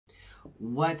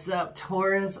What's up,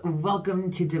 Taurus?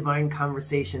 Welcome to Divine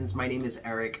Conversations. My name is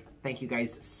Eric. Thank you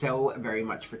guys so very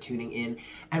much for tuning in,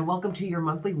 and welcome to your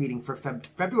monthly reading for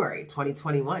February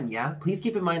 2021. Yeah, please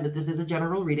keep in mind that this is a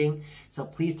general reading, so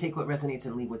please take what resonates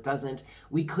and leave what doesn't.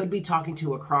 We could be talking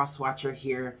to a cross-watcher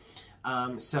here,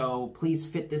 so please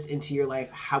fit this into your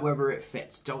life however it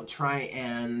fits. Don't try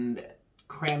and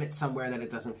cram it somewhere that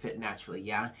it doesn't fit naturally.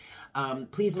 Yeah,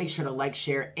 please make sure to like,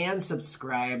 share, and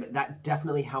subscribe. That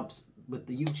definitely helps with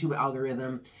the YouTube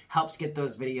algorithm, helps get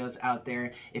those videos out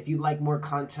there. If you'd like more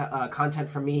content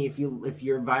from me, if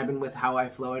you're vibing with how I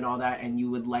flow and all that, and you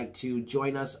would like to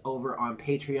join us over on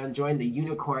Patreon, join the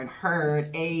Unicorn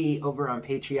Herd over on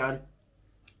Patreon.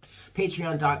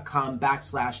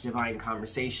 Patreon.com/Divine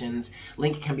Conversations.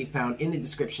 Link can be found in the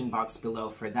description box below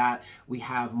for that. We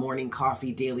have morning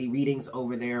coffee, daily readings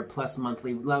over there, plus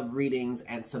monthly love readings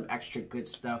and some extra good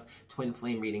stuff, twin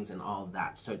flame readings and all of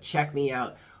that. So check me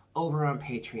out over on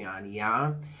Patreon,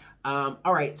 yeah? All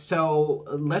right, so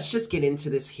let's just get into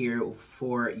this here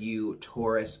for you,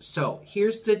 Taurus. So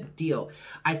here's the deal.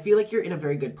 I feel like you're in a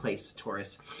very good place,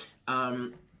 Taurus.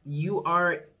 You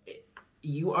are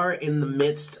in the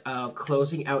midst of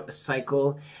closing out a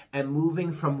cycle and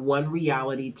moving from one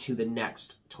reality to the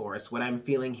next, Taurus. What I'm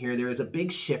feeling here, there is a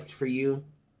big shift for you.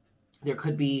 There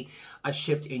could be a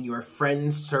shift in your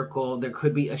friends circle. There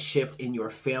could be a shift in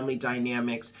your family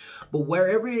dynamics. But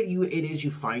wherever it is you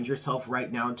find yourself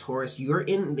right now, Taurus, you're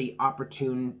in the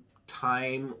opportune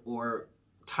time or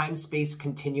time-space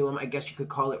continuum, I guess you could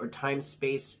call it, or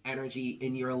time-space energy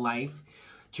in your life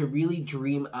to really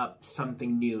dream up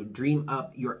something new, dream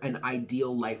up an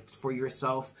ideal life for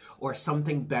yourself, or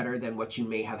something better than what you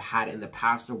may have had in the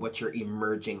past or what you're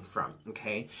emerging from,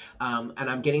 okay? And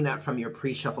I'm getting that from your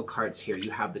pre-shuffle cards here.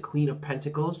 You have the Queen of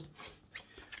Pentacles,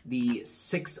 the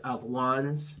Six of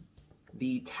Wands,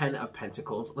 the 10 of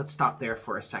Pentacles. Let's stop there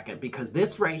for a second, because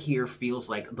this right here feels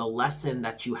like the lesson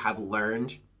that you have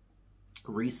learned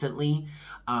recently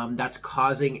that's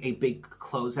causing a big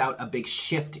closeout, a big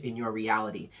shift in your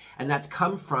reality. And that's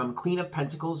come from Queen of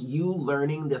Pentacles, you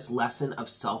learning this lesson of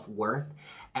self-worth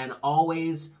and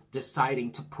always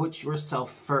deciding to put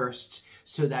yourself first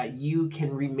so that you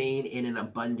can remain in an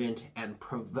abundant and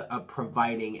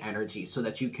providing energy, so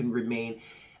that you can remain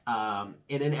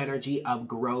in an energy of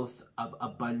growth, of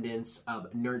abundance,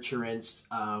 of nurturance,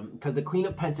 because the Queen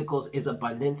of Pentacles is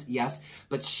abundance, yes,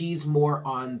 but she's more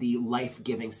on the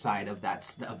life-giving side of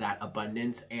that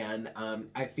abundance. And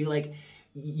I feel like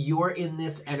you're in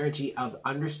this energy of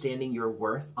understanding your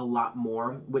worth a lot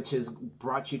more, which has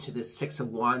brought you to this Six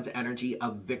of Wands energy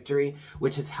of victory,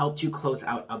 which has helped you close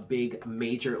out a big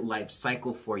major life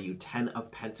cycle for you. 10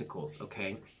 of Pentacles,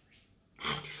 okay?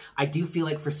 I do feel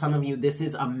like for some of you, this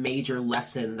is a major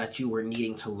lesson that you were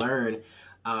needing to learn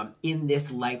in this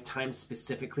lifetime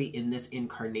specifically, in this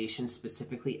incarnation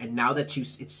specifically. And now that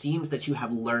it seems that you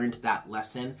have learned that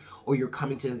lesson, or you're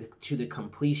coming to the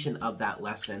completion of that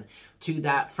lesson.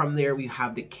 From there, we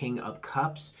have the King of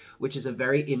Cups, which is a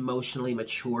very emotionally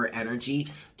mature energy,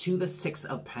 to the Six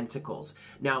of Pentacles.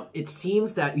 Now, it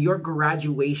seems that your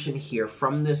graduation here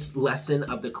from this lesson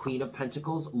of the Queen of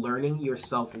Pentacles, learning your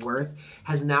self-worth,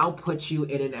 has now put you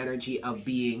in an energy of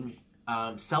being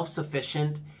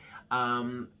self-sufficient,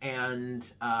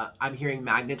 and I'm hearing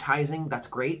magnetizing. That's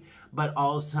great, but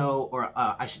also, or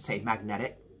I should say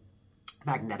magnetic,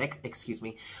 excuse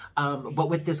me. But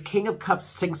with this King of Cups,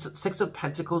 Six of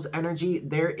Pentacles energy,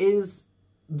 there's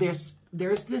this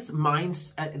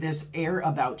air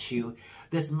about you,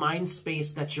 this mind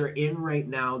space that you're in right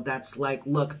now that's like,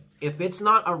 look, if it's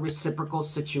not a reciprocal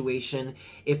situation,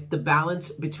 if the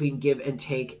balance between give and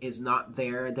take is not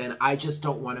there, then I just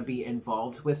don't want to be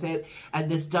involved with it. And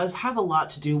this does have a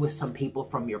lot to do with some people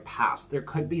from your past. There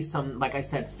could be some, like I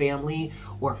said, family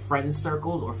or friend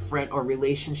circles or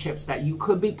relationships that you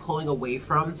could be pulling away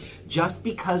from just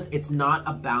because it's not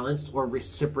a balanced or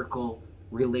reciprocal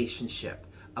relationship.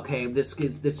 Okay, this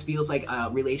feels like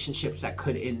relationships that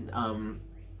could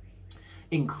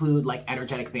include like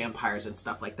energetic vampires and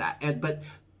stuff like that. But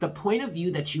the point of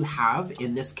view that you have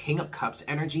in this King of Cups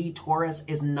energy, Taurus,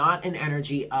 is not an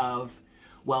energy of,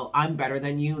 well, I'm better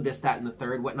than you, this, that, and the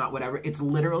third, whatnot, whatever. It's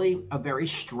literally a very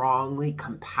strongly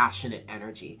compassionate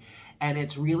energy. And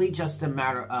it's really just a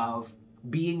matter of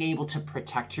being able to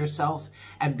protect yourself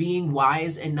and being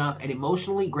wise enough and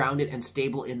emotionally grounded and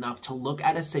stable enough to look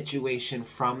at a situation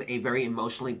from a very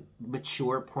emotionally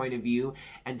mature point of view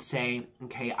and say,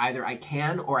 okay, either I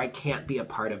can or I can't be a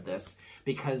part of this,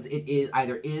 because it is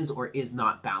either is or is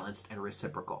not balanced and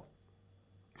reciprocal.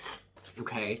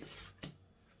 Okay.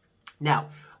 Now,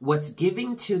 what's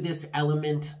giving to this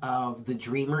element of the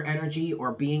dreamer energy,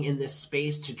 or being in this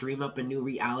space to dream up a new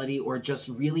reality, or just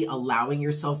really allowing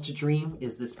yourself to dream,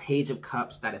 is this Page of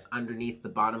Cups that is underneath the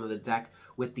bottom of the deck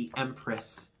with the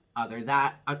Empress under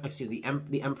that,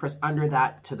 the Empress under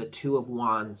that, to the Two of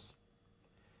Wands.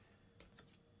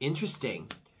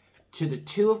 Interesting. To the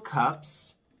Two of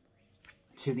Cups,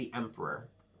 to the Emperor.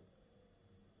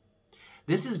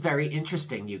 This is very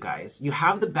interesting, you guys. You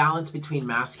have the balance between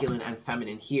masculine and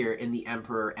feminine here in the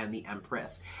Emperor and the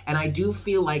Empress. And I do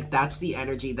feel like that's the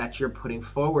energy that you're putting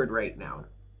forward right now.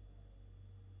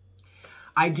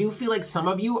 I do feel like some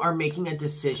of you are making a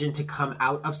decision to come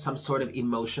out of some sort of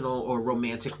emotional or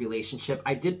romantic relationship.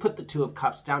 I did put the Two of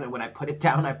Cups down, and when I put it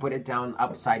down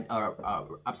upside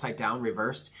down,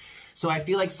 reversed. So I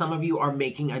feel like some of you are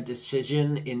making a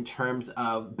decision in terms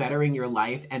of bettering your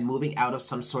life and moving out of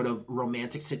some sort of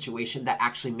romantic situation that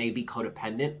actually may be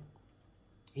codependent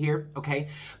here, okay?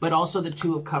 But also the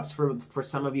Two of Cups for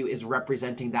some of you is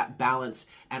representing that balance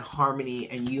and harmony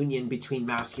and union between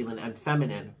masculine and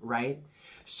feminine, right?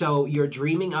 So you're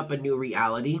dreaming up a new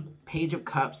reality. Page of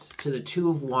Cups to the Two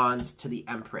of Wands to the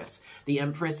Empress. The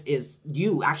Empress is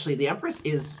you. Actually, the Empress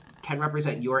can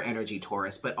represent your energy,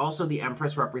 Taurus, but also the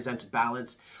Empress represents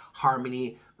balance,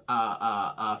 harmony,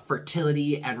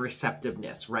 fertility, and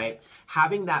receptiveness, right?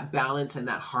 Having that balance and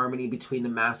that harmony between the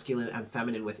masculine and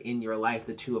feminine within your life,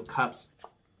 the Two of Cups,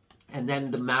 and then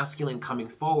the masculine coming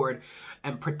forward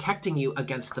and protecting you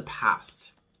against the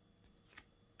past.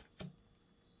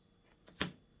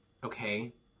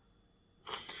 Okay?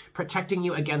 Protecting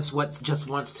you against what just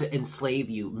wants to enslave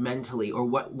you mentally, or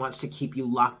what wants to keep you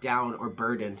locked down or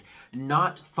burdened.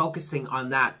 Not focusing on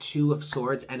that Two of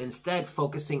Swords, and instead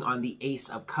focusing on the Ace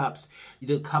of Cups,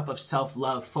 the Cup of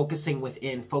self-love, focusing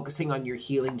within, focusing on your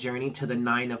healing journey to the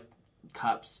Nine of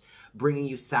Cups, bringing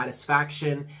you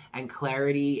satisfaction and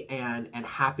clarity and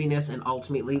happiness, and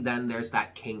ultimately then there's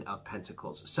that King of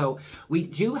Pentacles. So we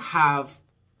do have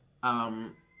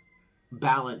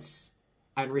balance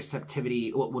and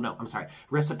receptivity,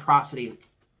 reciprocity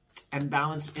and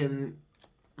balance in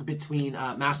between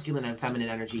masculine and feminine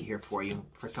energy here for you,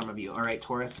 for some of you. All right,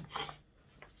 Taurus.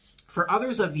 For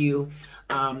others of you,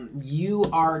 you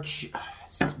are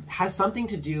has something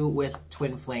to do with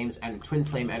twin flames and twin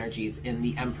flame energies in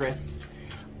the Empress.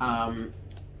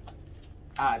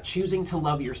 Choosing to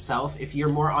love yourself, if you're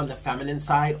more on the feminine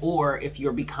side, or if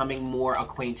you're becoming more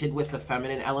acquainted with the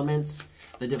feminine elements,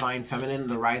 the divine feminine,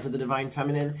 the rise of the divine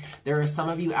feminine. There are some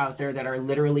of you out there that are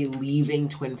literally leaving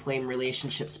twin flame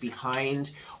relationships behind,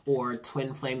 or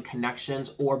twin flame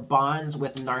connections, or bonds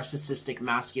with narcissistic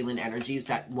masculine energies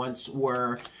that once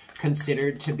were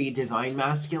considered to be divine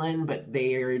masculine, but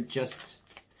they are just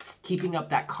keeping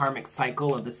up that karmic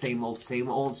cycle of the same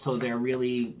old, so they're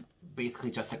really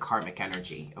basically just a karmic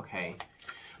energy, okay?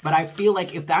 But I feel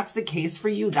like if that's the case for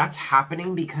you, that's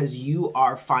happening because you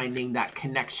are finding that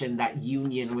connection, that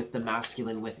union with the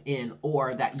masculine within,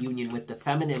 or that union with the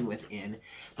feminine within,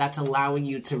 that's allowing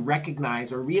you to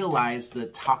recognize or realize the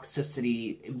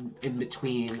toxicity in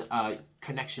between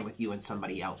connection with you and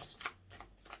somebody else.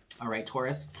 All right,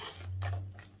 Taurus?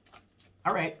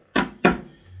 All right.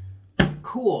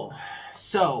 Cool.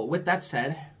 So, with that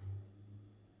said,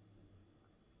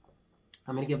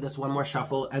 I'm going to give this one more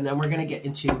shuffle, and then we're going to get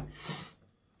into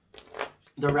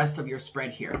the rest of your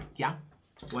spread here. Yeah?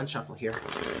 One shuffle here.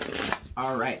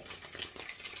 All right.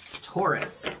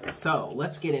 Taurus. So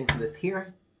let's get into this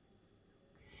here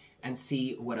and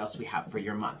see what else we have for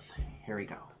your month. Here we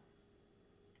go.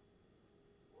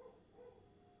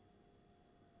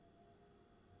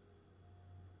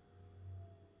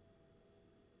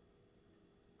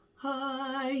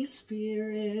 Hi,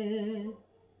 Spirit.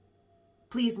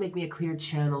 Please make me a clear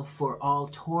channel for all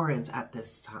Taurans at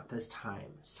this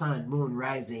time. Sun, Moon,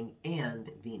 Rising,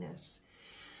 and Venus.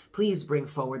 Please bring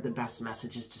forward the best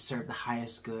messages to serve the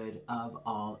highest good of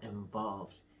all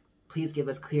involved. Please give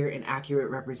us clear and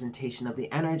accurate representation of the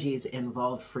energies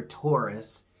involved for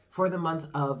Taurus for the month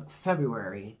of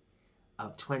February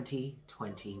of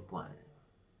 2021.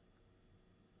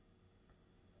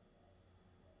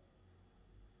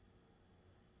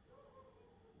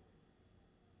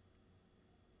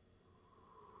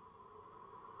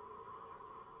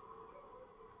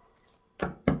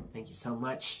 Thank you so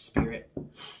much, Spirit.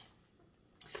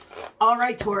 All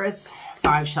right, Taurus.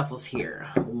 5 shuffles here.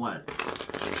 1.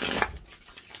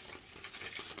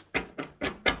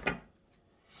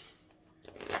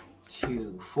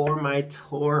 2. For my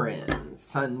Taurans,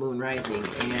 Sun, Moon, Rising,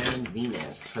 and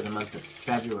Venus for the month of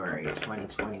February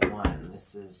 2021.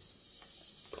 This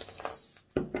is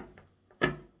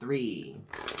 3.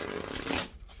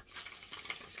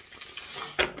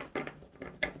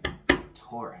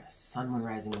 Taurus, Sun, Moon,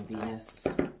 Rising, and Venus.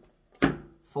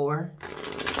 4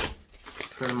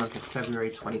 for the month of February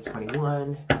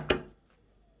 2021.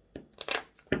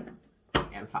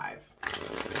 And 5.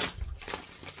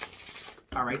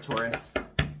 All right, Taurus.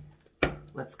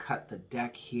 Let's cut the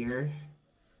deck here.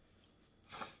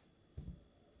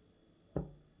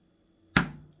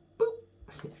 Boop.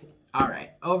 All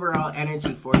right. Overall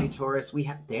energy for you, Taurus. We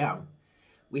have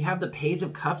the Page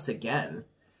of Cups again.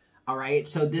 All right.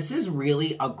 So this is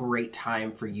really a great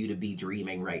time for you to be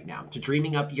dreaming right now, to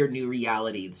dreaming up your new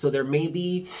reality. So there may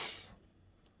be,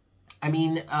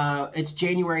 it's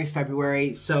January,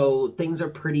 February, so things are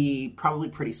probably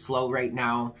pretty slow right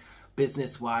now,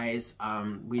 business-wise.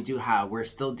 We're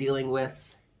still dealing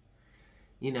with,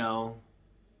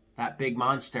 that big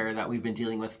monster that we've been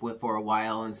dealing with for a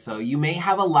while. And so you may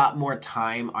have a lot more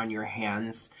time on your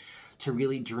hands to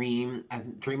really dream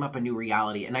up a new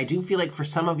reality. And I do feel like for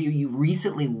some of you, you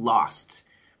recently lost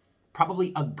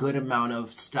probably a good amount of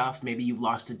stuff. Maybe you've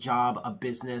lost a job, a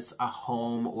business, a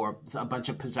home, or a bunch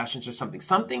of possessions or something.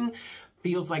 Something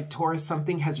feels like, Taurus,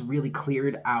 something has really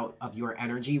cleared out of your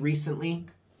energy recently.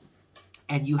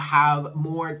 And you have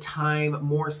more time,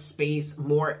 more space,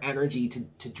 more energy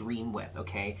to dream with,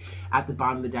 okay? At the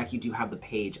bottom of the deck, you do have the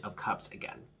Page of Cups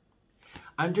again.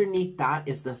 Underneath that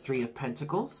is the 3 of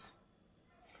Pentacles.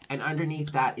 And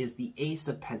underneath that is the Ace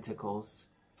of Pentacles.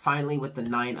 Finally, with the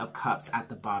 9 of Cups at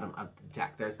the bottom of the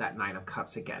deck. There's that 9 of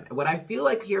Cups again. What I feel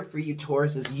like here for you,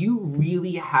 Taurus, is you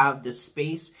really have the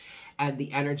space and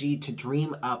the energy to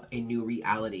dream up a new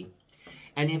reality.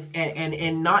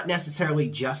 And not necessarily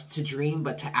just to dream,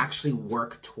 but to actually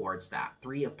work towards that.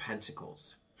 3 of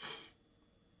Pentacles.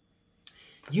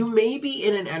 You may be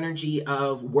in an energy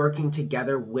of working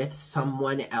together with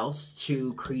someone else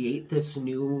to create this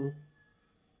new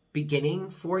beginning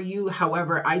for you.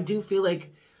 However, I do feel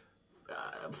like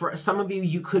for some of you,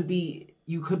 you could be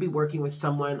working with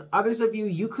someone. Others of you,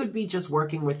 you could be just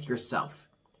working with yourself.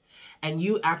 And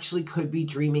you actually could be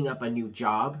dreaming up a new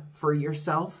job for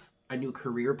yourself, a new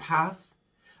career path.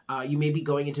 You may be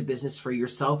going into business for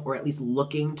yourself, or at least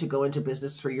looking to go into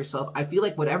business for yourself. I feel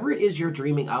like whatever it is you're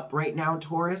dreaming up right now,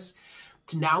 Taurus,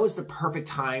 now is the perfect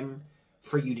time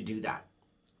for you to do that.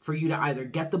 For you to either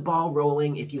get the ball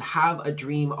rolling. If you have a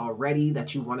dream already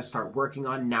that you want to start working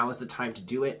on, now is the time to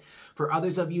do it. For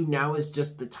others of you, now is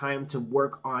just the time to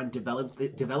work on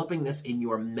developing this in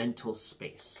your mental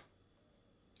space.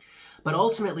 But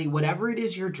ultimately, whatever it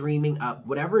is you're dreaming up,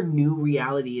 whatever new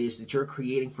reality is that you're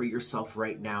creating for yourself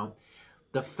right now,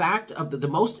 the fact of the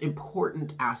most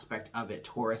important aspect of it,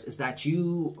 Taurus, is that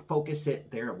you focus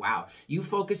it there. Wow. You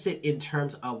focus it in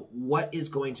terms of what is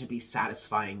going to be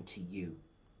satisfying to you.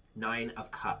 9 of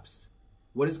Cups.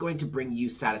 What is going to bring you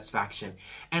satisfaction?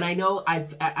 And I know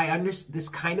I understand this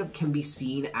kind of can be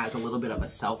seen as a little bit of a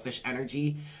selfish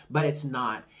energy, but it's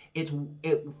not. It's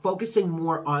focusing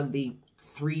more on the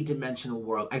 3-dimensional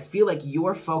world. I feel like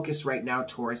your focus right now,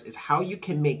 Taurus, is how you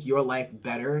can make your life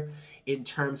better in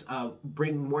terms of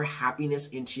bring more happiness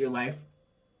into your life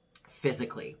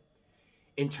physically,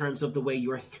 in terms of the way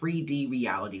your 3D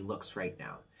reality looks right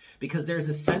now. Because there's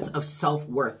a sense of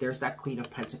self-worth. There's that Queen of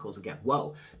Pentacles again.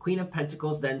 Whoa. Queen of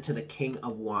Pentacles, then to the King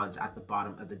of Wands at the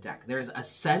bottom of the deck. There's a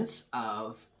sense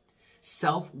of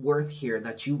self-worth here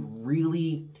that you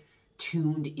really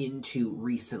tuned into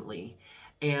recently.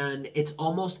 And it's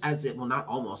almost as if, well, not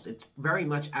almost, it's very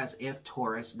much as if,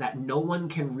 Taurus, that no one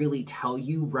can really tell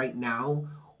you right now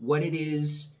what it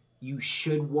is you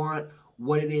should want,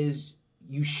 what it is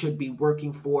you should be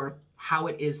working for, how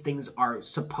it is things are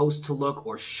supposed to look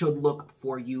or should look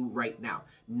for you right now.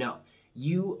 No,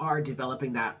 you are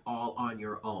developing that all on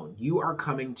your own. You are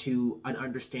coming to an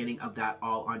understanding of that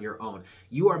all on your own.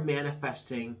 You are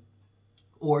manifesting,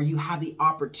 or you have the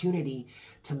opportunity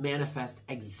to manifest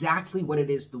exactly what it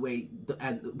is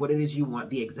what it is you want,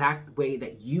 the exact way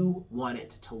that you want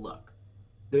it to look,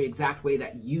 the exact way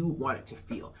that you want it to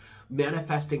feel,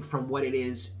 manifesting from what it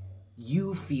is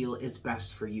you feel is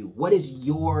best for you. What is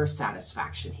your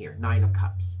satisfaction here? 9 of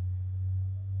Cups.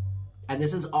 And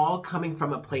this is all coming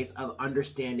from a place of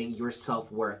understanding your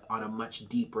self-worth on a much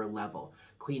deeper level.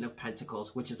 Queen of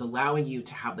Pentacles, which is allowing you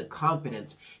to have the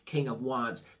confidence, King of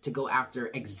Wands, to go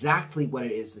after exactly what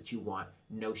it is that you want,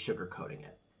 no sugarcoating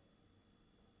it.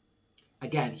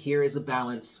 Again, here is a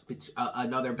balance,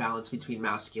 another balance between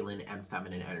masculine and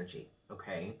feminine energy,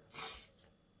 okay?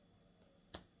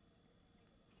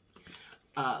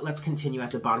 Let's continue at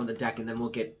the bottom of the deck, and then we'll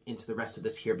get into the rest of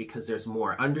this here because there's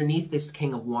more. Underneath this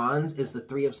King of Wands is the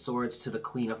 3 of Swords to the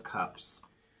Queen of Cups.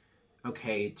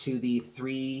 okay, to the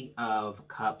Three of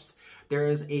Cups. There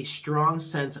is a strong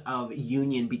sense of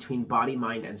union between body,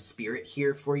 mind, and spirit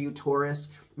here for you, Taurus.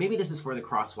 Maybe this is for the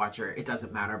cross watcher. It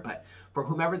doesn't matter. But for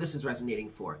whomever this is resonating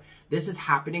for, this is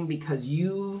happening because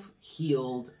you've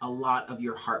healed a lot of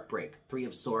your heartbreak, Three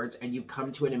of Swords, and you've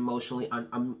come to an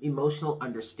emotional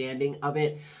understanding of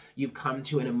it. You've come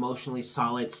to an emotionally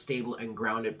solid, stable, and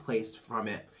grounded place from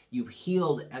it. You've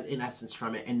healed, in essence,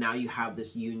 from it, and now you have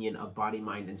this union of body,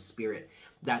 mind, and spirit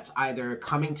that's either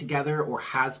coming together or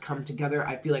has come together.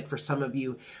 I feel like for some of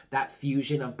you, that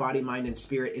fusion of body, mind, and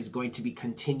spirit is going to be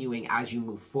continuing as you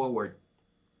move forward.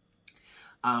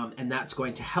 And that's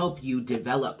going to help you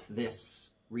develop this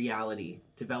reality,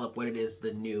 develop what it is,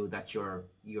 the new that you're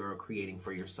creating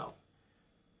for yourself.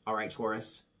 All right,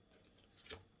 Taurus?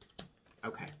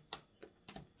 Okay.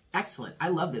 Excellent. I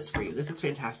love this for you. This is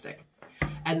fantastic.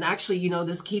 And actually, you know,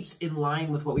 this keeps in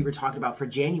line with what we were talking about for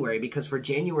January, because for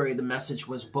January, the message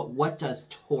was, but what does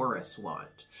Taurus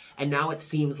want? And now it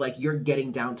seems like you're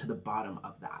getting down to the bottom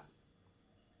of that.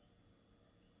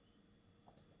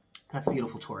 That's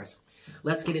beautiful, Taurus.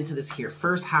 Let's get into this here.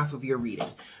 First half of your reading.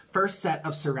 First set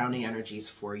of surrounding energies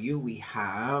for you. We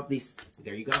have these,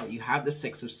 there you go. You have the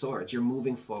Six of Swords. You're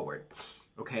moving forward.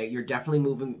 Okay, you're definitely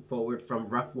moving forward from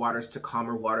rough waters to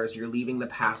calmer waters. You're leaving the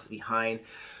past behind.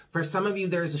 For some of you,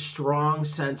 there's a strong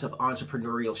sense of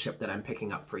entrepreneurship that I'm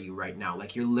picking up for you right now.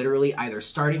 Like you're literally either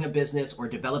starting a business or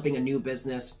developing a new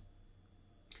business,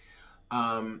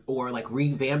 or like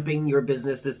revamping your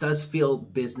business. This does feel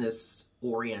business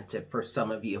oriented for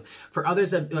some of you. For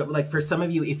others, like for some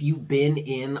of you, if you've been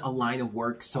in a line of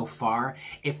work so far,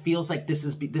 it feels like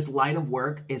this line of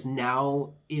work is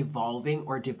now evolving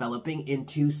or developing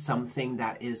into something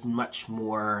that is much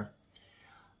more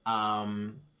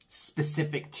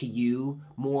specific to you,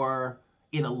 more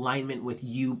in alignment with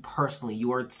you personally,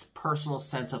 your personal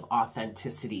sense of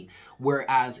authenticity.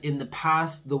 Whereas in the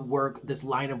past, this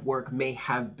line of work may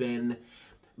have been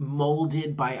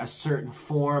molded by a certain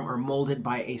form or molded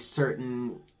by a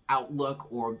certain outlook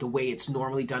or the way it's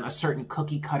normally done, a certain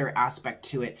cookie cutter aspect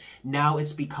to it. Now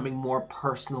it's becoming more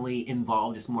personally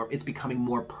involved. It's becoming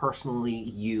more personally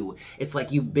you. It's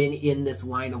like you've been in this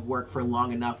line of work for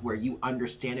long enough where you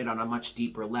understand it on a much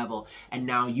deeper level, and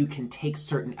now you can take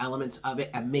certain elements of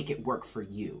it and make it work for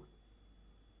you.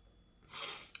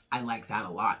 I like that a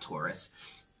lot, Taurus.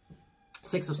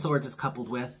 Six of Swords is coupled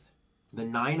with the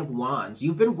Nine of Wands.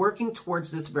 You've been working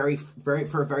towards this for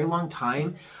a very long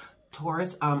time,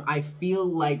 Taurus. I feel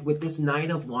like with this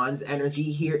Nine of Wands energy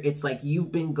here, it's like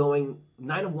you've been going,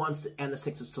 Nine of Wands and the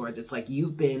Six of Swords, it's like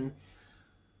you've been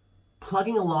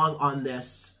plugging along on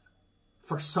this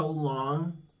for so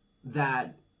long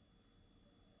that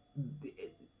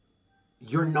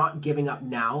you're not giving up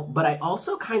now. But I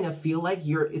also kind of feel like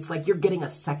it's like you're getting a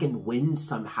second wind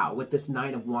somehow with this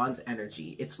Nine of Wands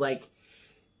energy. It's like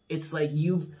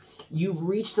you've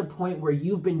reached a point where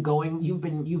you've been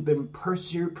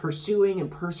pursuing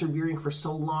and persevering for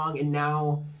so long, and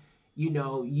now, you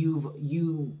know,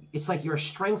 it's like your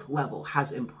strength level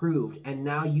has improved, and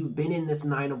now you've been in this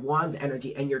Nine of Wands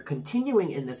energy, and you're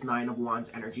continuing in this Nine of Wands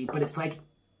energy, but it's like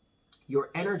your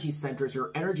energy centers,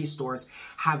 your energy stores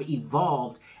have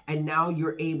evolved, and now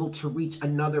you're able to reach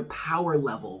another power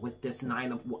level with this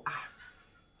Nine of Wands.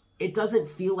 It doesn't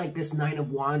feel like this Nine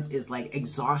of Wands is like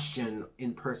exhaustion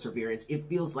in perseverance. It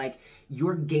feels like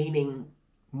you're gaining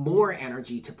more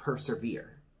energy to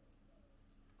persevere.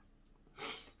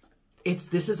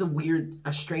 This is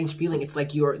a strange feeling. It's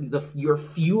like you're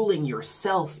fueling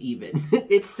yourself even.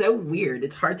 It's so weird.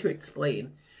 It's hard to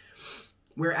explain.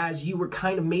 Whereas you were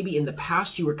kind of, maybe in the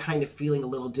past, you were kind of feeling a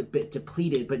little bit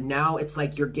depleted, but now it's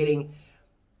like you're getting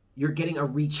a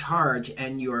recharge,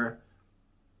 and you're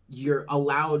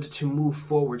allowed to move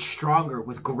forward stronger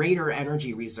with greater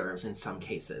energy reserves in some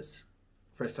cases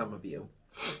for some of you.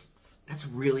 That's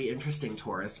really interesting,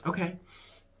 Taurus. Okay.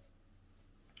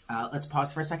 Let's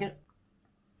pause for a second.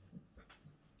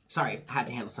 Sorry, I had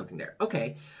to handle something there.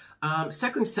 Okay.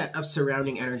 Second set of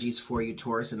surrounding energies for you,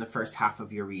 Taurus, in the first half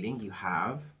of your reading.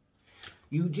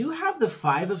 You do have the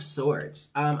Five of Swords.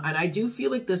 And I do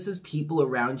feel like this is people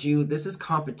around you. This is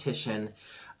competition.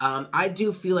 I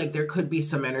do feel like there could be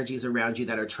some energies around you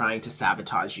that are trying to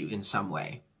sabotage you in some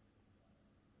way.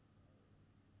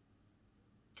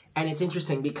 And it's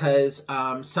interesting because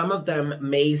some of them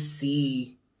may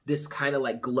see this kind of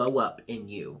like glow up in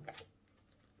you.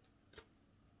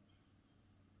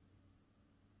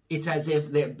 It's as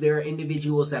if there are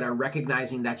individuals that are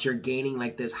recognizing that you're gaining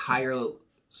like this higher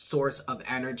source of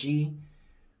energy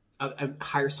a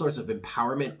higher source of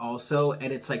empowerment also.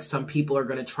 And it's like some people are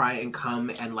going to try and come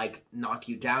and like knock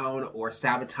you down or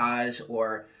sabotage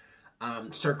or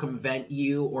circumvent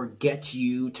you or get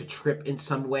you to trip in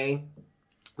some way.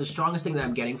 The strongest thing that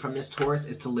I'm getting from this, Taurus,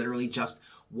 is to literally just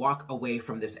walk away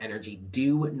from this energy.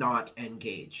 Do not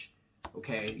engage.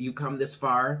 Okay? You come this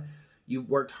far. You've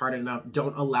worked hard enough.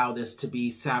 Don't allow this to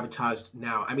be sabotaged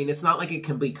now. I mean, it's not like it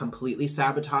can be completely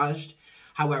sabotaged.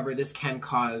 However, this can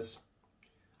cause,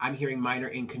 I'm hearing, minor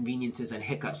inconveniences and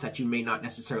hiccups that you may not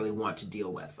necessarily want to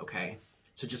deal with, okay?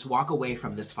 So just walk away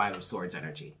from this Five of Swords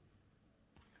energy.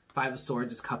 Five of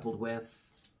Swords is coupled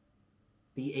with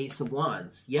the Ace of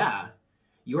Wands. Yeah.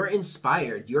 You're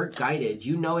inspired. You're guided.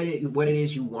 You know what it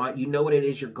is you want. You know what it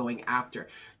is you're going after.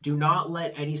 Do not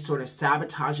let any sort of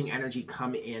sabotaging energy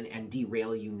come in and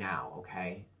derail you now,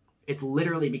 okay? It's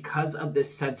literally because of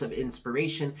this sense of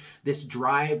inspiration, this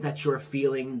drive that you're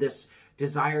feeling, this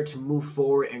desire to move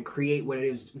forward and create what it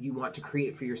is you want to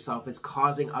create for yourself is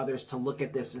causing others to look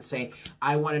at this and say,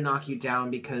 I want to knock you down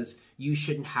because you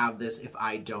shouldn't have this if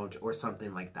I don't, or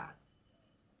something like that.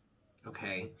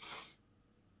 Okay?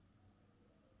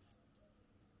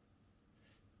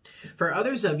 For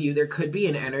others of you, there could be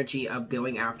an energy of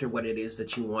going after what it is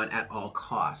that you want at all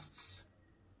costs,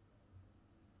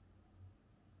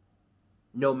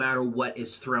 no matter what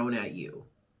is thrown at you.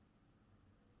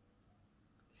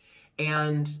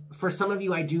 And for some of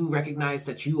you, I do recognize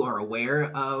that you are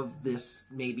aware of this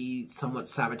maybe somewhat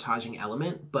sabotaging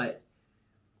element, but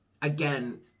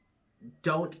again,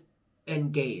 don't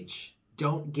engage.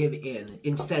 Don't give in.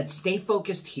 Instead, stay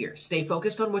focused here. Stay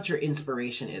focused on what your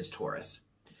inspiration is, Taurus.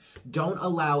 Don't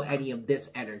allow any of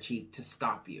this energy to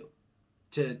stop you,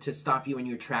 to stop you in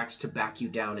your tracks, to back you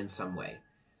down in some way.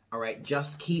 All right,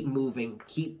 just keep moving,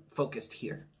 keep focused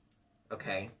here,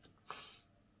 okay?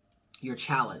 Your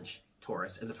challenge,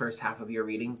 Taurus, in the first half of your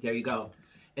reading, there you go,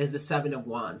 is the Seven of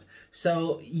Wands.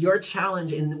 So your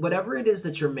challenge in whatever it is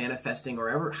that you're manifesting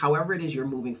or however it is you're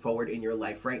moving forward in your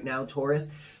life right now, Taurus,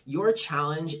 your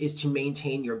challenge is to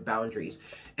maintain your boundaries.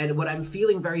 And what I'm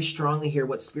feeling very strongly here,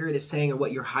 what Spirit is saying or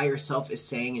what your higher self is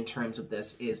saying in terms of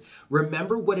this is,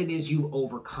 remember what it is you've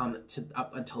overcome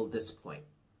up until this point,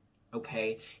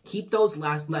 okay? Keep those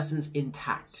last lessons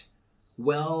intact,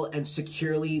 well and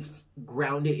securely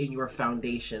grounded in your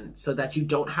foundation so that you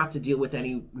don't have to deal with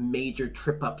any major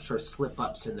trip-ups or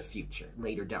slip-ups in the future,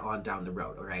 later down the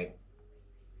road, all right?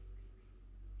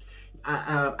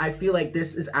 I feel like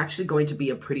this is actually going to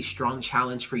be a pretty strong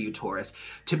challenge for you, Taurus,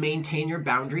 to maintain your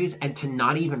boundaries and to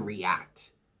not even react.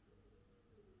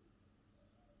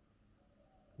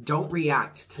 Don't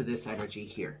react to this energy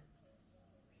here.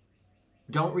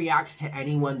 Don't react to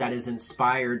anyone that is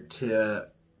inspired to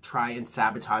try and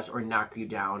sabotage or knock you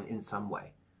down in some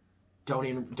way. Don't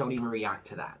even react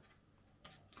to that.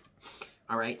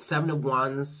 All right, Seven of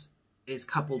Wands is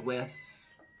coupled with,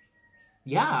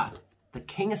 yeah, the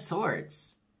King of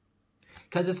Swords.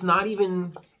 Because it's not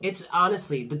even, it's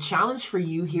honestly, the challenge for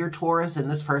you here, Taurus, in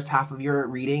this first half of your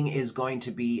reading is going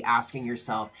to be asking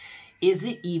yourself, is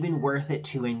it even worth it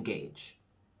to engage?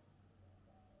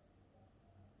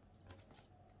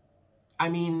 I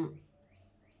mean,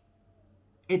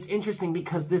 it's interesting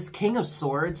because this King of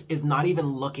Swords is not even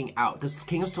looking out. This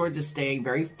King of Swords is staying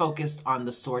very focused on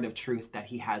the sword of truth that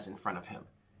he has in front of him.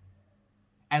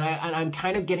 And I'm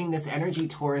kind of getting this energy,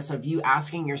 Taurus, of you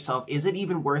asking yourself, is it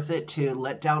even worth it to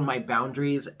let down my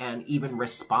boundaries and even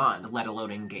respond, let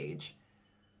alone engage?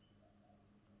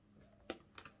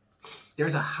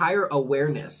 There's a higher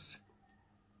awareness.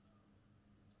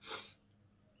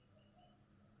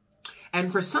 And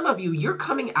for some of you, you're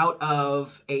coming out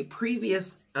of a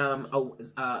previous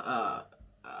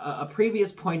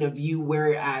previous point of view,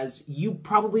 whereas you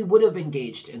probably would have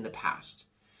engaged in the past.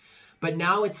 But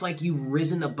now it's like you've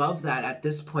risen above that at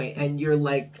this point, and you're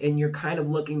like, and you're kind of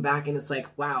looking back, and it's like,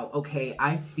 wow, okay,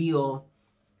 I feel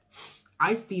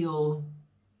like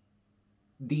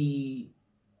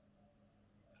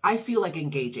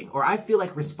engaging, or I feel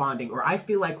like responding, or I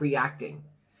feel like reacting.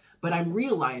 But I'm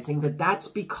realizing that that's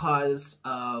because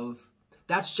of,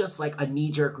 that's just like a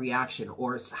knee-jerk reaction,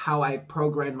 or how I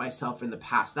programmed myself in the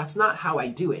past. That's not how I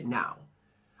do it now.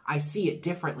 I see it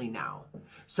differently now.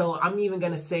 So I'm even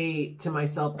going to say to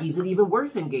myself, is it even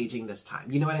worth engaging this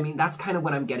time? You know what I mean? That's kind of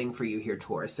what I'm getting for you here,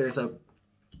 Taurus. There's a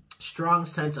strong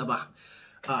sense of a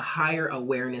higher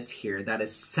awareness here that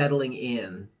is settling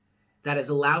in, that is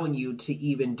allowing you to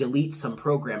even delete some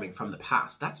programming from the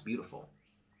past. That's beautiful.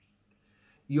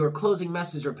 Your closing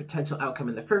message or potential outcome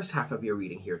in the first half of your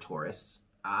reading here, Taurus.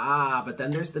 Ah, but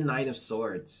then there's the Nine of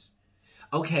Swords.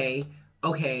 Okay,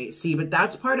 Okay, see, but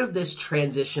that's part of this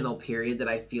transitional period that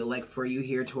I feel like for you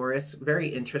here, Taurus. Very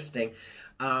interesting.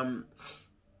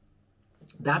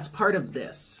 That's part of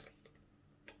this.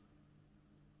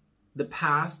 The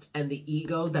past and the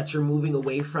ego that you're moving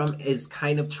away from is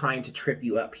kind of trying to trip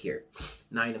you up here.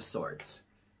 Nine of Swords.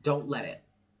 Don't let it.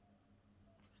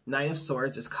 Nine of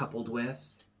Swords is coupled with,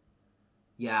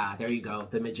 yeah, there you go,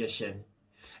 the Magician.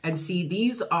 And see,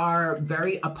 these are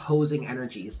very opposing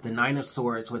energies, the Nine of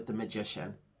Swords with the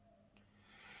Magician.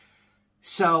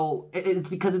 So it's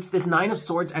because it's this Nine of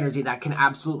Swords energy that can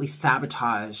absolutely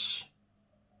sabotage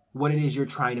what it is you're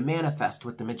trying to manifest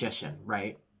with the Magician,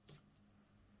 right?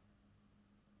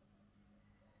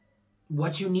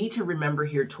 What you need to remember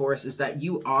here, Taurus, is that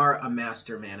you are a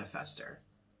master manifester.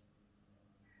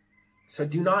 So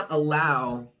do not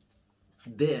allow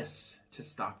this to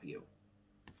stop you.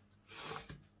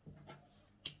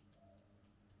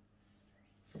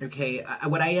 Okay,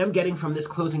 what I am getting from this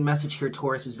closing message here,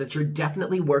 Taurus, is that you're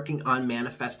definitely working on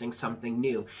manifesting something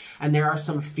new. And there are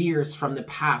some fears from the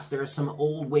past. There are some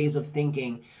old ways of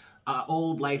thinking,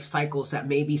 old life cycles that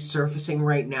may be surfacing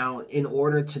right now in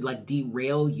order to like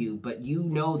derail you. But you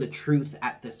know the truth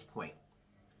at this point.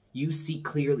 You see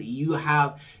clearly. You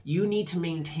need to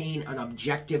maintain an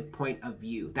objective point of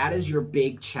view. That is your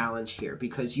big challenge here,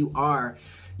 because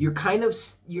you're kind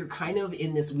of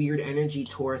in this weird energy,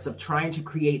 Taurus, of trying to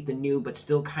create the new, but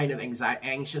still kind of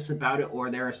anxious about it. Or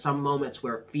there are some moments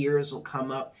where fears will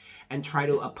come up and try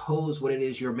to oppose what it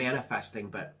is you're manifesting,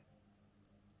 but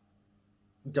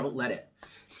don't let it.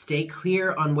 Stay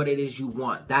clear on what it is you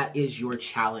want. That is your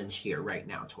challenge here right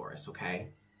now, Taurus, okay?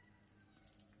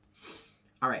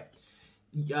 All right.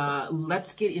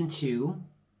 Let's get into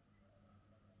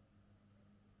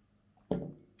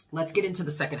the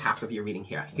second half of your reading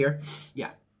here. Yeah.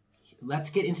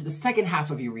 Let's get into the second half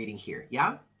of your reading here.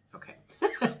 Yeah? Okay.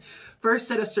 First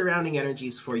set of surrounding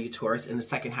energies for you, Taurus. In the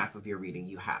second half of your reading,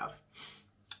 you have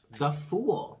the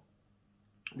Fool.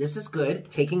 This is good.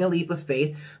 Taking a leap of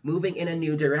faith, moving in a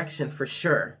new direction for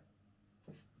sure.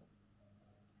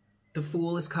 The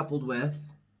Fool is coupled with,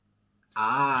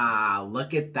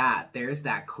 look at that. There's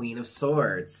that Queen of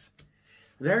Swords.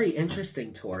 Very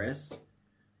interesting, Taurus.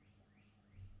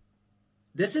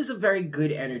 This is a very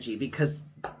good energy because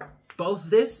both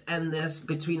this and this,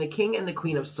 between the King and the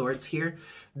Queen of Swords here,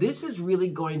 this is really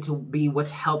going to be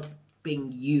what's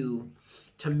helping you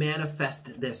to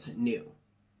manifest this new.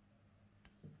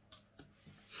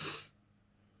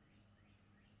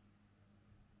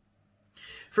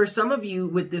 For some of you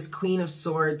with this Queen of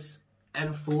Swords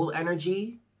and Fool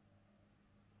energy,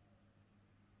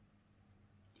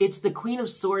 it's the Queen of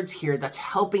Swords here that's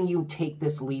helping you take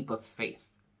this leap of faith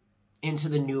into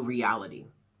the new reality.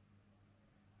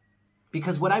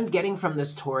 Because what I'm getting from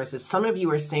this, Taurus, is some of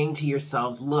you are saying to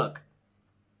yourselves, look,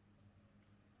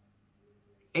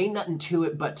 ain't nothing to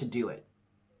it but to do it.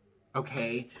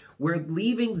 Okay? We're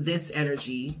leaving this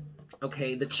energy,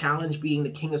 okay, the challenge being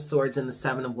the King of Swords and the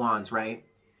Seven of Wands, right?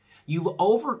 You've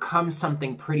overcome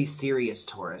something pretty serious,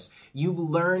 Taurus. You've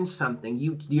learned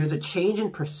something. There's a change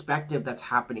in perspective that's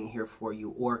happening here for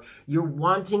you, or you're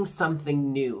wanting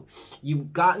something new.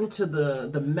 You've gotten to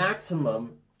the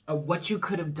maximum of what you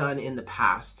could have done in the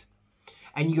past,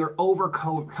 and you're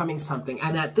overcoming something.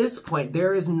 And at this point,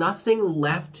 there is nothing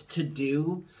left to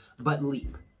do but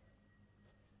leap,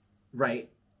 right?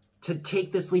 To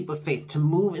take this leap of faith, to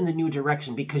move in the new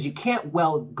direction, because you can't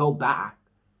well go back.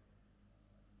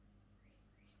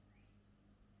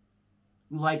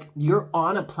 Like, you're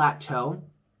on a plateau,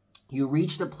 you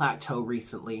reached a plateau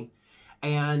recently,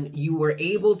 and you were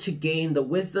able to gain the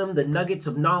wisdom, the nuggets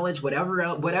of knowledge,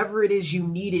 whatever it is you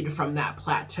needed from that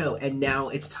plateau, and now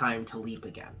it's time to leap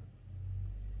again.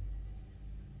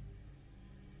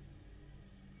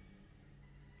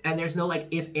 And there's no like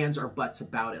if, ands, or buts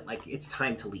about it. Like, it's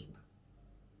time to leap.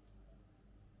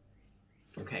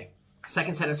 Okay.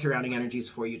 Second set of surrounding energies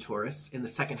for you, Taurus. In the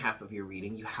second half of your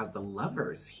reading, you have the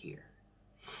Lovers here.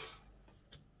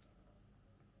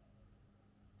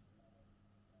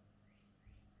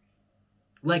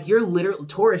 Like, you're literally,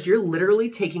 Taurus, you're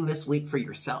literally taking this leap for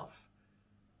yourself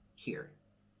here.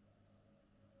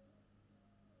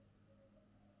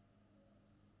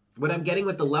 What I'm getting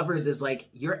with the Lovers is, like,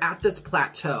 you're at this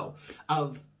plateau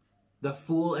of the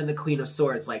Fool and the Queen of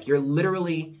Swords. Like, you're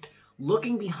literally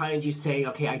looking behind you saying,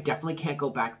 okay, I definitely can't go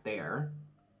back there.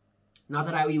 Not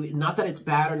that it's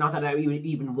bad, or not that I would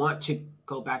even want to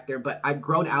go back there, but I've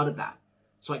grown out of that.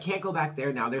 So I can't go back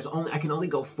there now. I can only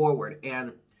go forward,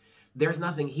 and there's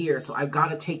nothing here, so I've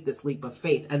got to take this leap of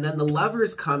faith. And then the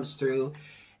Lovers comes through,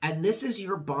 and this is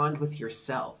your bond with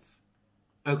yourself.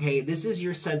 Okay, this is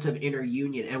your sense of inner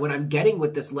union. And what I'm getting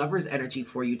with this Lover's energy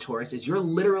for you, Taurus, is you're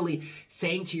literally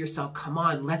saying to yourself, come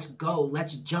on, let's go,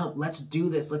 let's jump, let's do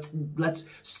this, let's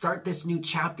start this new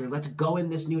chapter, let's go in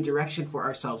this new direction for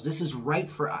ourselves. This is right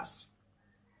for us.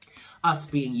 Us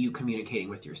being you communicating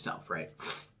with yourself, right?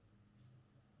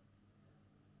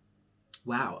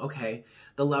 Wow, okay.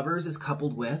 The Lovers is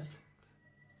coupled with,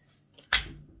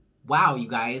 wow, you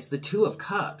guys, the Two of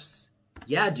Cups.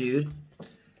 Yeah, dude.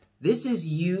 This is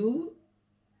you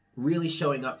really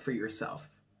showing up for yourself.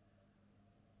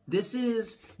 This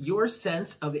is your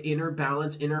sense of inner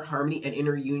balance, inner harmony, and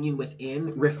inner union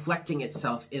within reflecting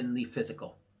itself in the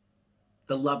physical.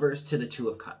 The Lovers to the Two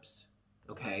of Cups,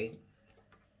 okay?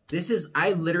 This is,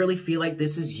 I literally feel like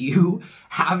this is you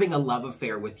having a love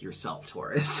affair with yourself,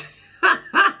 Taurus.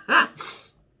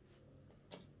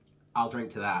 I'll drink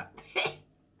to that.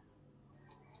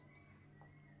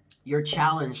 Your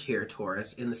challenge here,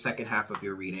 Taurus, in the second half of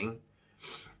your reading.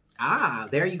 Ah,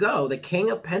 there you go. The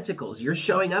King of Pentacles. You're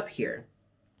showing up here.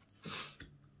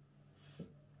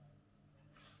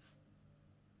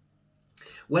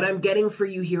 What I'm getting for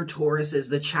you here, Taurus, is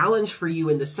the challenge for you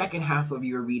in the second half of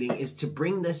your reading is to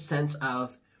bring this sense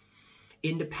of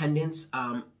independence,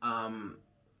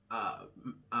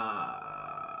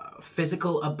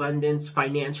 physical abundance,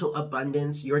 financial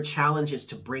abundance. Your challenge is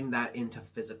to bring that into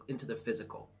the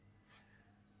physical.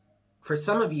 For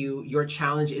some of you, your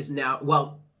challenge is now,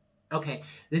 well, okay,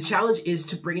 the challenge is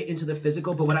to bring it into the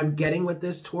physical, but what I'm getting with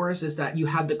this, Taurus, is that you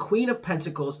have the Queen of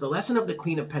Pentacles, the lesson of the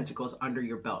Queen of Pentacles under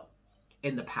your belt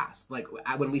in the past, like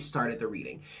when we started the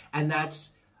reading. And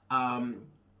that's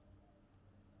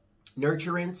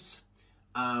nurturance,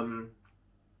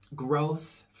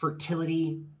 growth,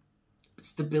 fertility,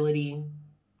 stability,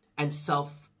 and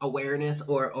self-awareness,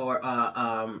 or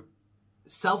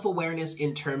self-awareness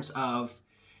in terms of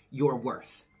your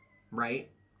worth, right?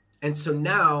 And so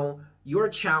now your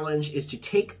challenge is to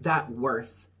take that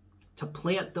worth, to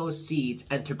plant those seeds,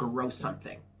 and to grow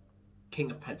something.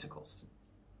 King of Pentacles.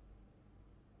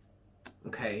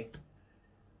 Okay?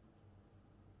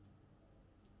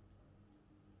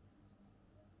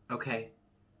 Okay.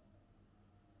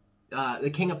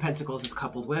 The King of Pentacles is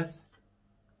coupled with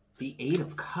the Eight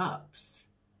of Cups.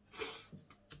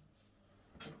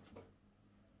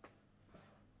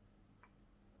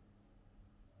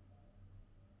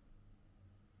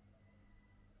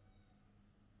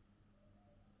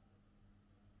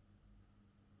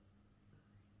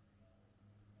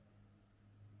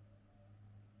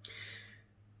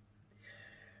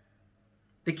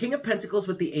 The King of Pentacles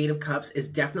with the Eight of Cups is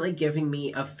definitely giving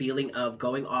me a feeling of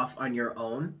going off on your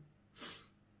own.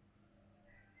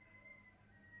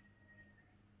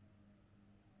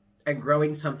 And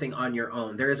growing something on your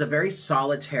own. There is a very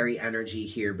solitary energy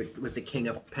here with the King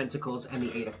of Pentacles and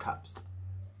the Eight of Cups.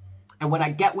 And what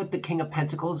I get with the King of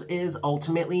Pentacles is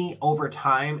ultimately, over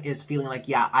time, is feeling like,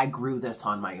 yeah, I grew this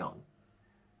on my own.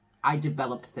 I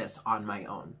developed this on my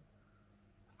own.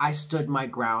 I stood my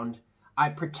ground. I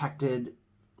protected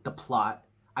the plot.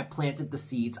 I planted the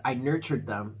seeds. I nurtured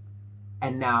them.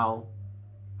 And now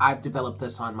I've developed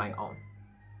this on my own.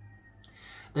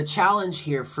 The challenge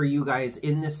here for you guys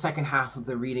in this second half of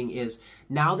the reading is,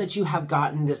 now that you have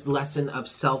gotten this lesson of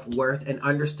self-worth and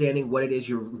understanding what it is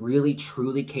you're really,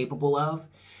 truly capable of,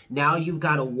 now you've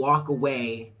got to walk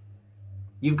away.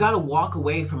 You've got to walk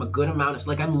away from a good amount of,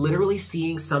 like, I'm literally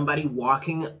seeing somebody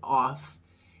walking off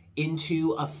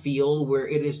into a field where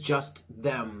it is just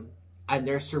them and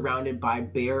they're surrounded by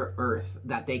bare earth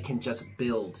that they can just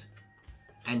build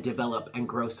and develop and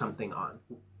grow something on,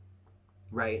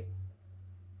 right?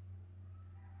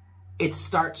 It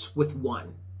starts with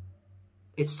one.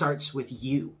 It starts with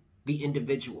you, the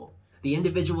individual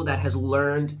that has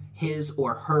learned his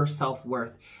or her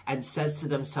self-worth and says to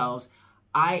themselves,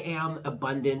 I am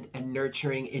abundant and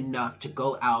nurturing enough to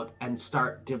go out and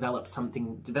start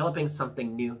developing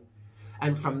something new.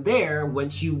 And from there,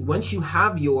 once you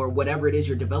have your whatever it is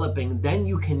you're developing, then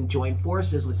you can join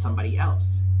forces with somebody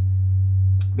else.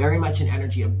 Very much an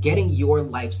energy of getting your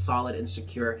life solid and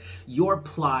secure, your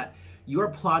plot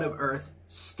of earth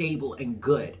stable and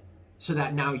good, so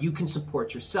that now you can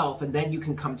support yourself, and then you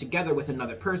can come together with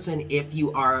another person if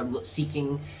you are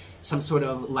seeking some sort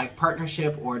of life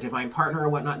partnership or divine partner or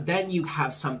whatnot. Then you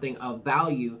have something of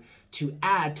value to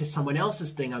add to someone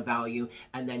else's thing of value,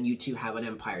 and then you two have an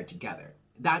empire together.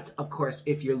 That's, of course,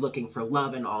 if you're looking for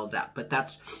love and all of that, but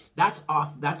that's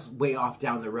way off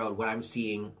down the road, what I'm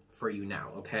seeing for you now,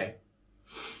 okay?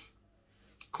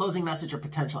 Closing message or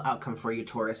potential outcome for you,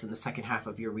 Taurus, in the second half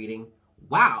of your reading.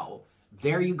 Wow,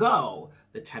 there you go,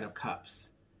 the Ten of Cups.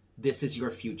 This is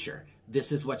your future.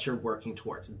 This is what you're working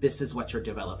towards. This is what you're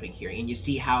developing here. And you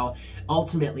see how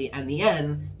ultimately, in the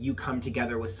end, you come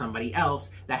together with somebody else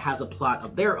that has a plot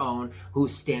of their own,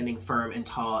 who's standing firm and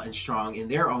tall and strong in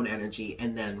their own energy.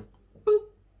 And then, boop,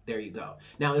 there you go.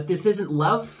 Now, if this isn't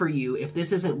love for you, if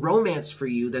this isn't romance for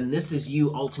you, then this is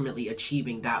you ultimately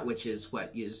achieving that which is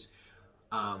what is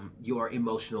your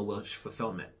emotional wish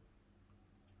fulfillment,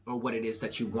 or what it is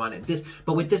that you wanted.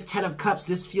 But with this 10 of Cups,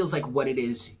 this feels like what it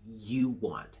is you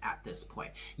want at this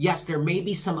point. Yes, there may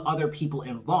be some other people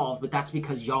involved, but that's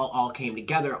because y'all all came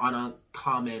together on a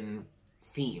common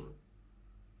theme.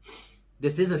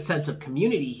 This is a sense of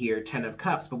community here, 10 of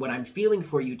Cups, but what I'm feeling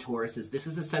for you, Taurus, is this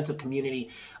is a sense of community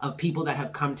of people that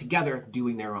have come together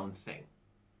doing their own thing,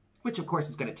 which of course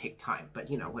is going to take time, but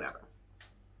you know, whatever.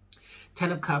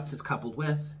 10 of Cups is coupled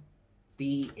with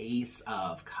the Ace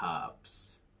of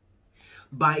Cups.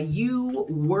 By you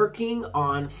working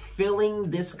on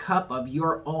filling this cup of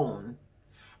your own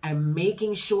and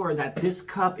making sure that this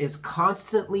cup is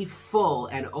constantly full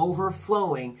and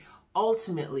overflowing,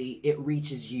 ultimately it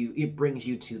reaches you, it brings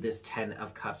you to this 10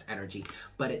 of Cups energy.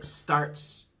 But it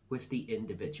starts with the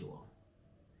individual.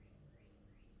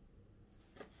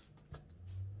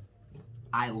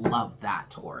 I love that,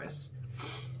 Taurus.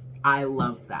 I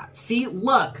love that. See,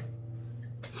 look.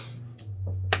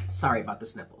 Sorry about the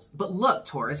sniffles. But look,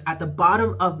 Taurus, at the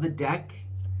bottom of the deck,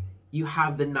 you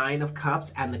have the 9 of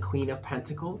Cups and the Queen of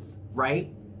Pentacles,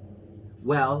 right?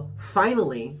 Well,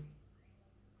 finally,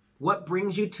 what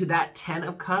brings you to that 10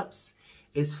 of Cups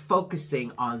is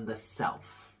focusing on the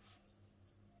self.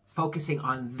 Focusing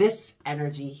on this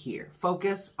energy here.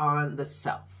 Focus on the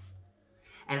self.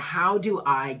 And how do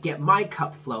I get my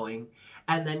cup flowing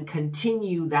and then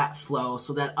continue that flow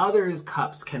so that others'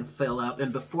 cups can fill up,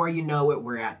 and before you know it,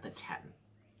 we're at the 10.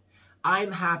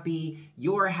 I'm happy,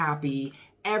 you're happy,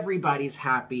 everybody's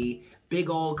happy, big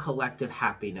old collective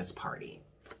happiness party.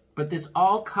 But this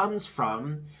all comes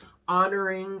from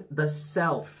honoring the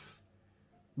self,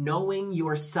 knowing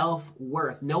your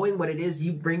self-worth, knowing what it is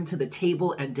you bring to the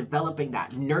table and developing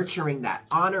that, nurturing that,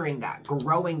 honoring that,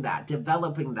 growing that,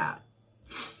 developing that.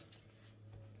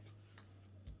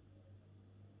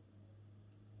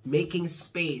 Making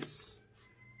space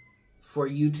for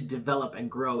you to develop and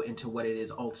grow into what it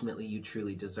is ultimately you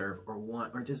truly deserve or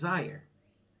want or desire.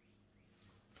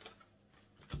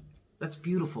 That's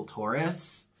beautiful,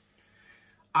 Taurus.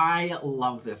 I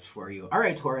love this for you. All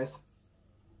right, Taurus.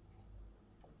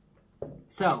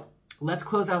 So let's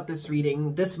close out this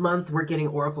reading. This month, we're getting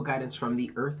oracle guidance from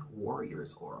the Earth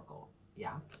Warriors Oracle.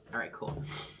 Yeah? All right, cool.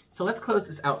 So let's close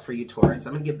this out for you, Taurus.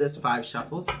 I'm going to give this 5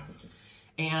 shuffles.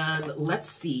 And let's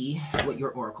see what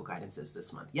your oracle guidance is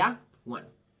this month. Yeah? 1.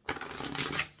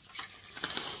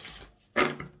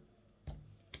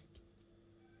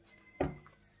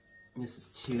 This is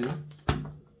 2.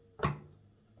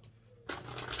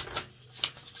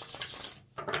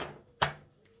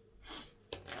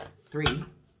 3.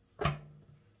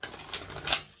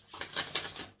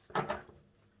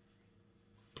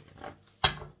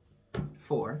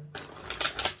 4.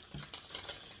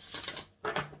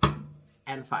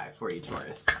 And 5 for you,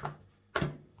 Taurus.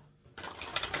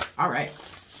 All right.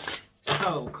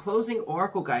 So, closing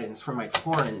oracle guidance for my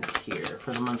Taurans here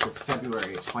for the month of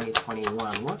February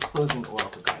 2021. What closing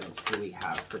oracle guidance do we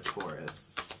have for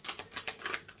Taurus?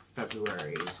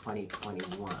 February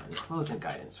 2021. Closing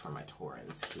guidance for my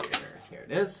Taurans here. Here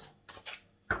it is.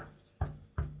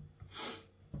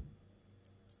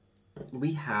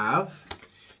 We have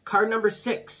card number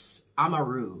 6,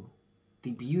 Amaru,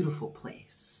 the beautiful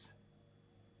place.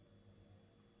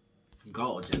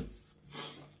 Gorgeous.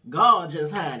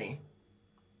 Gorgeous, honey.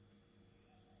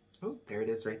 Oh, there it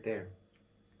is right there.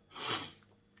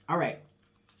 All right.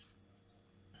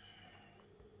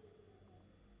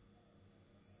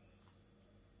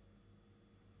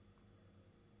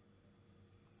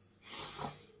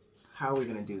 How are we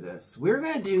going to do this? We're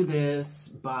going to do this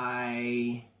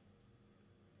by...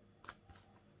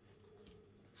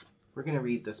 We're going to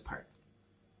read this part.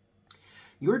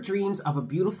 Your dreams of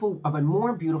a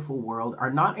more beautiful world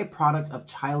are not a product of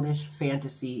childish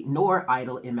fantasy nor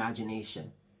idle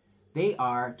imagination. They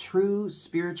are true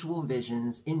spiritual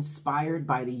visions inspired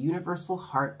by the universal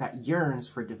heart that yearns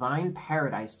for divine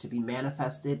paradise to be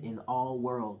manifested in all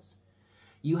worlds.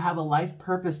 You have a life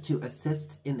purpose to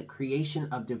assist in the creation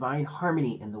of divine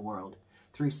harmony in the world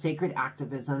through sacred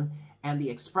activism and the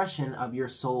expression of your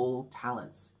soul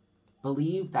talents.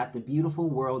 Believe that the beautiful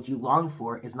world you long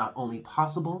for is not only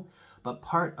possible, but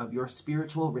part of your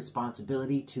spiritual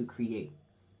responsibility to create.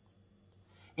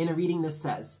 In a reading, this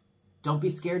says, don't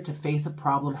be scared to face a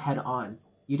problem head on.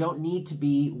 You don't need to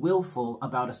be willful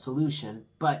about a solution,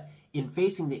 but in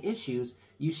facing the issues,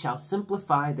 you shall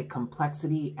simplify the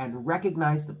complexity and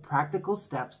recognize the practical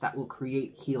steps that will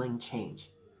create healing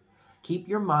change. Keep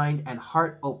your mind and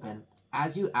heart open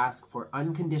as you ask for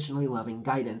unconditionally loving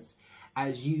guidance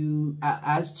as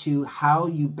to how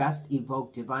you best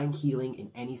evoke divine healing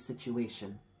in any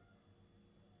situation.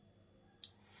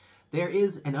 There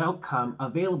is an outcome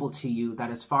available to you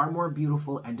that is far more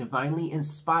beautiful and divinely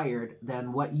inspired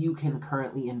than what you can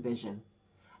currently envision.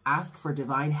 Ask for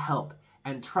divine help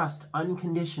and trust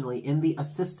unconditionally in the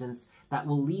assistance that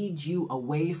will lead you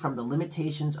away from the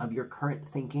limitations of your current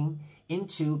thinking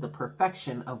into the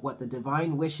perfection of what the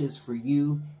divine wishes for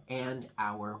you and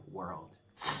our world.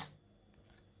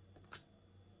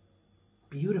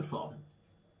 Beautiful.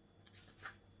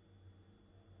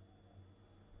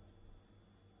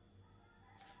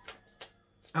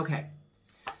 Okay,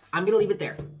 I'm going to leave it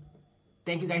there.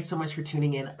 Thank you guys so much for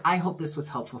tuning in. I hope this was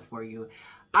helpful for you.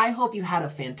 I hope you have a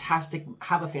fantastic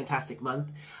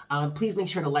month. Please make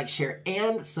sure to like, share,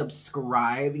 and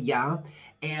subscribe. Yeah.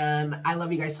 And I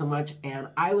love you guys so much. And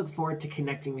I look forward to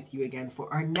connecting with you again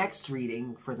for our next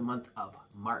reading for the month of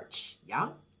March.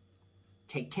 Yeah.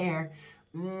 Take care.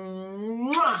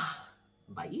 Mwah.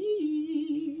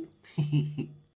 Bye.